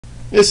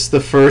This is the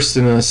first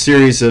in a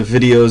series of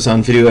videos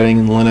on video editing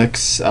in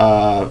Linux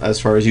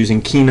as far as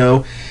using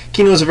Kino.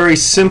 Kino is a very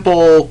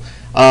simple,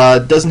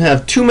 doesn't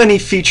have too many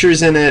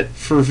features in it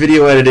for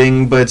video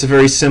editing, but it's a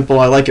very simple,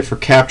 I like it for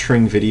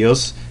capturing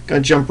videos.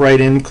 Gonna jump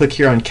right in, click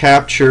here on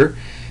capture,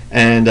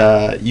 and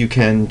you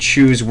can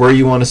choose where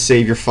you want to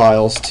save your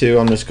files to.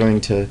 I'm just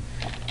going to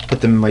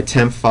put them in my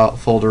temp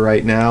folder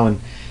right now, and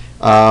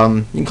you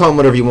can call them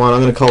whatever you want.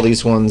 I'm going to call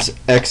these ones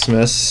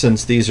Xmas,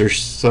 since these are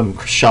some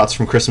shots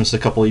from Christmas a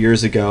couple of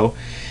years ago.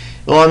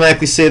 It'll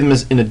automatically save them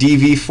as in a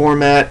DV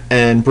format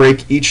and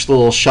break each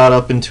little shot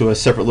up into a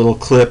separate little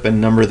clip and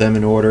number them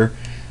in order.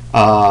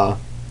 So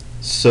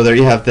there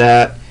you have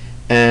that,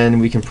 and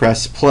we can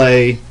press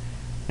play,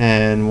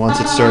 and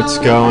once it starts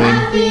going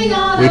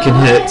we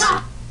can hit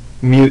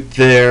mute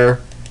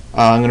there.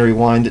 I'm going to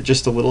rewind it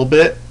just a little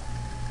bit,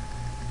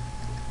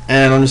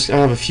 and I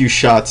have a few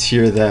shots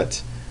here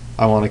that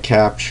I want to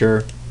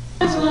capture.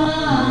 Like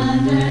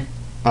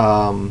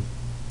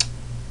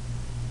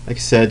I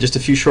said, just a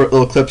few short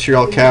little clips here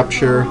I'll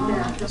capture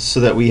so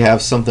that we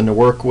have something to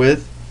work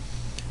with.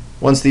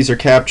 Once these are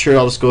captured,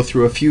 I'll just go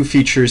through a few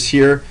features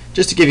here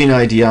just to give you an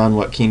idea on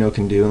what Kino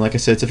can do. And like I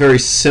said, it's a very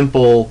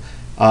simple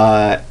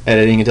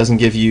editing. It doesn't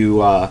give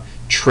you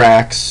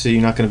tracks, so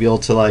you're not going to be able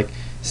to like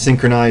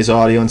synchronize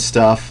audio and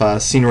stuff.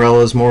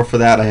 Cinerella is more for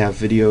that. I have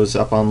videos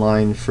up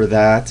online for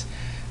that.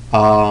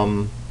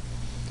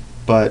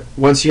 But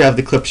once you have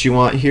the clips you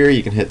want here,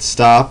 you can hit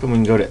stop and we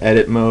can go to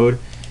edit mode.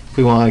 If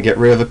we want to get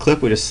rid of a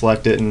clip, we just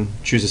select it and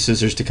choose the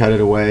scissors to cut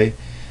it away.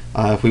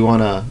 If we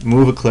want to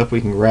move a clip,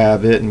 we can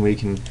grab it and we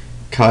can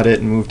cut it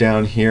and move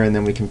down here, and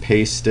then we can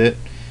paste it.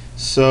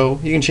 So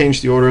you can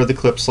change the order of the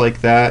clips like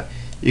that.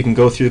 You can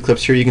go through the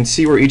clips here. You can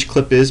see where each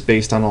clip is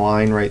based on a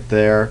line right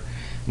there.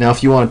 Now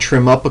if you want to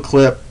trim up a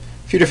clip,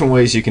 a few different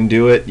ways you can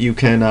do it. You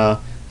can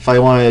if I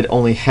wanted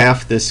only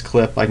half this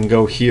clip, I can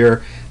go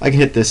here. I can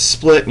hit this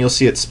split, and you'll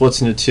see it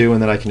splits into two,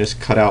 and then I can just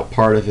cut out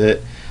part of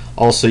it.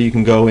 Also, you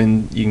can go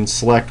in, you can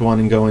select one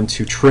and go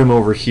into trim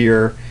over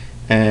here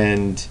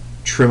and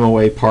trim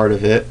away part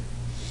of it.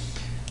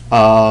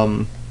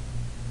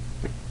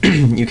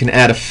 You can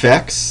add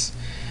effects,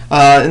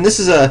 and this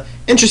is a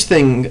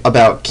interesting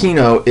about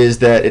Kino is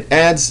that it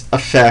adds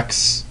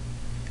effects.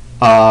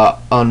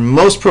 On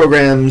most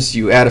programs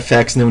you add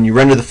effects, and then when you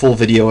render the full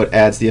video it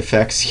adds the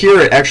effects. Here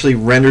it actually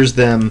renders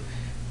them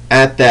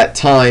at that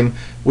time,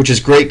 which is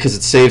great because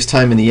it saves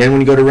time in the end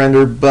when you go to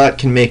render, but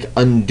can make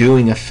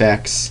undoing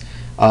effects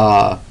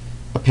a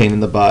pain in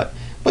the butt.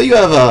 But you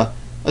have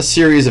a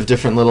series of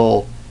different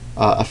little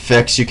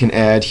effects you can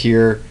add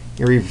here.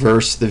 You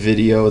reverse the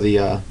video,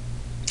 the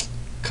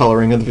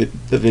coloring of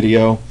the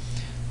video.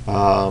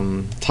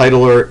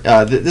 Titler,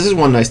 this is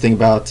one nice thing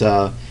about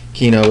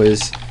Kino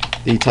is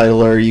the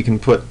titler. You can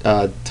put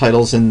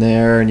titles in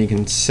there, and you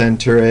can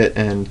center it,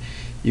 and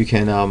you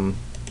can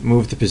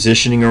move the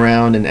positioning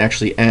around and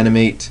actually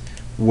animate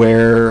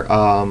where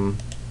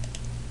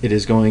it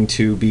is going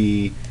to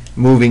be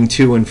moving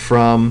to and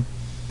from.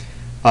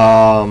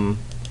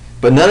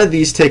 But none of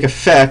these take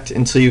effect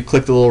until you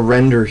click the little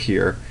render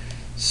here.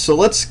 So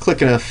let's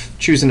click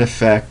choose an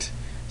effect,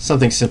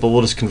 something simple.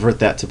 We'll just convert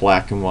that to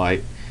black and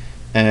white,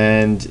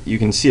 and you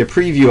can see a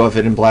preview of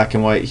it in black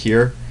and white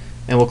here,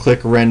 and we'll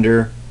click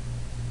render,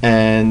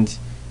 and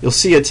you'll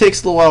see it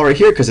takes a little while right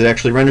here because it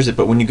actually renders it,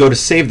 but when you go to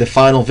save the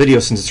final video,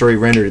 since it's already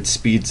rendered, it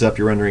speeds up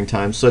your rendering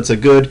time. So it's a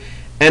good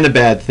and a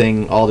bad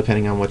thing, all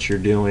depending on what you're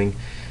doing.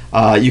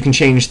 You can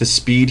change the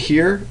speed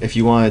here if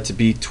you want it to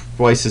be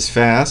twice as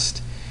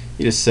fast.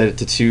 You just set it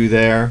to 2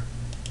 there.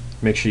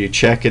 Make sure you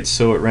check it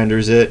so it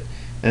renders it,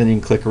 and then you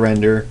can click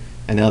render,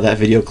 and now that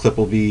video clip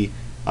will be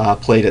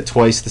played at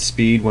twice the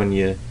speed when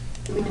you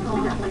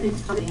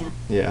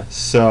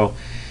so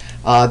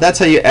that's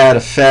how you add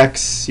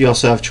effects. You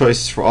also have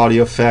choices for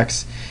audio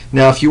effects.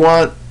 Now if you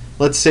want,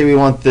 let's say we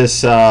want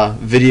this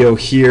video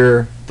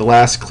here, the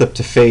last clip,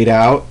 to fade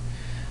out.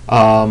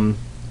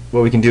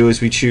 What we can do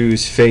is we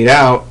choose fade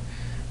out,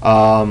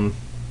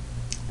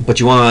 but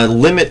you want to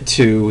limit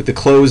to the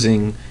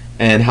closing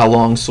and how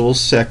long, so we'll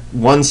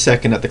 1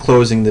 second at the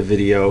closing of the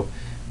video.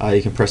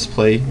 You can press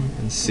play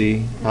and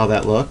see how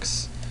that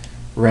looks.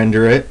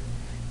 Render it,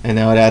 and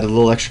now it added a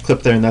little extra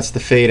clip there, and that's the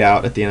fade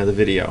out at the end of the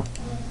video.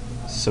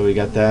 So we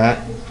got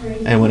that,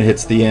 and when it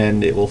hits the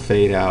end it will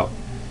fade out.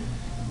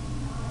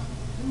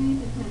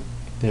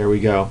 There we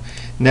go.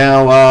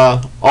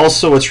 Now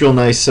also what's real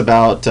nice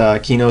about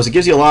Kino is it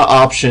gives you a lot of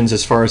options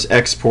as far as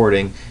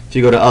exporting. If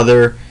you go to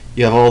other,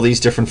 you have all these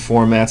different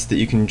formats that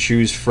you can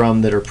choose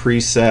from that are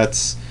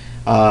presets.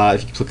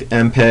 If you click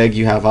jpeg,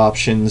 you have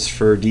options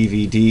for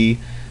DVD.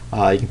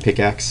 You can pick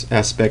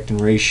aspect and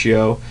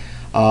ratio.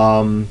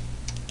 You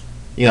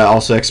know,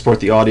 also export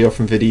the audio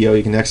from video.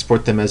 You can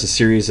export them as a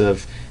series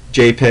of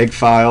JPEG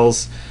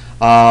files,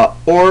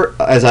 or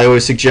as I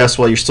always suggest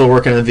while you're still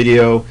working on the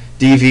video,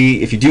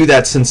 DV. If you do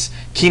that, since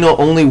Kino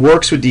only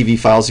works with DV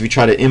files, if you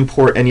try to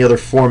import any other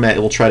format, it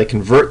will try to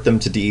convert them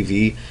to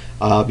DV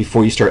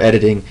before you start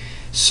editing.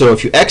 So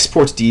if you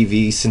export to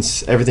DV,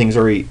 since everything's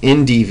already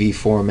in DV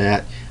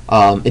format,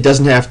 It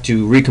doesn't have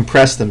to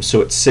recompress them,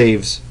 so it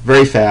saves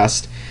very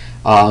fast.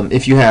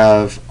 If you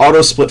have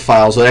auto split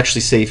files, it'll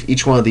actually save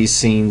each one of these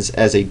scenes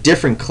as a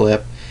different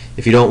clip.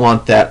 If you don't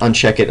want that,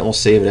 uncheck it and we'll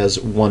save it as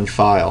one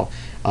file.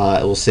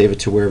 It will save it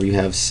to wherever you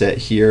have set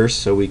here,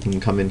 so we can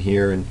come in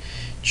here and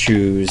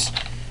choose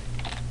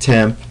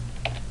temp,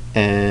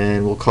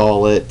 and we'll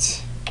call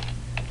it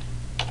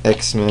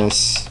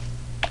Xmas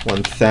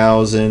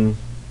 1000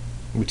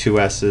 with 2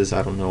 S's,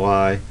 I don't know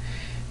why.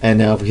 And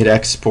now if we hit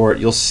export,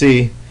 you'll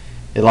see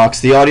it locks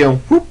the audio.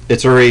 Whoop,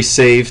 it's already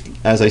saved.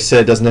 As I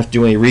said, it doesn't have to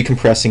do any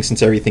recompressing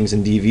since everything's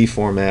in DV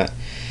format.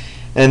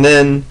 And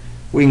then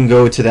we can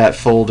go to that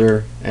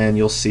folder and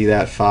you'll see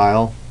that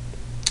file.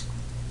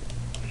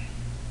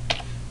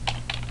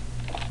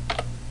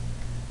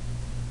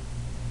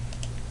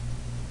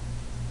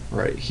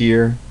 Right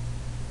here.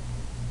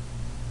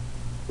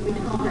 The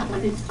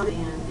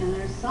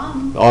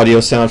audio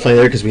sounded funny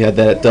there because we had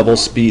that at double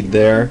speed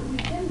there.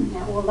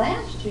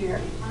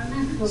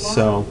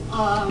 So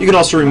you can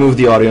also remove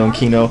the audio in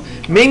Kino.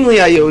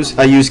 Mainly I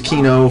use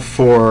Kino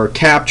for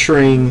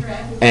capturing,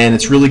 and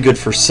it's really good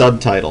for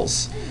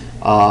subtitles.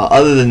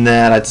 Other than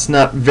that, it's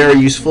not very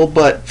useful,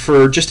 but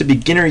for just a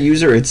beginner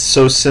user, it's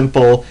so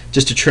simple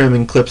just to trim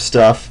and clip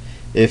stuff.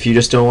 If you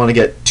just don't want to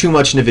get too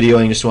much into video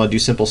and you just want to do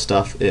simple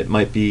stuff, it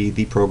might be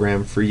the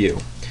program for you.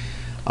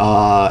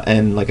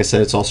 And like I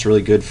said, it's also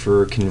really good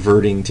for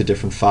converting to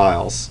different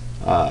files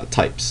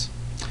types.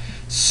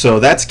 So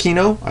that's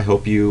Kino. I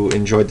hope you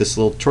enjoyed this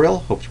little tutorial.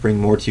 Hope to bring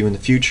more to you in the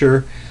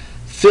future.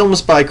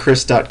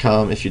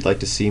 Filmsbychris.com if you'd like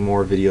to see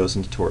more videos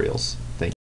and tutorials.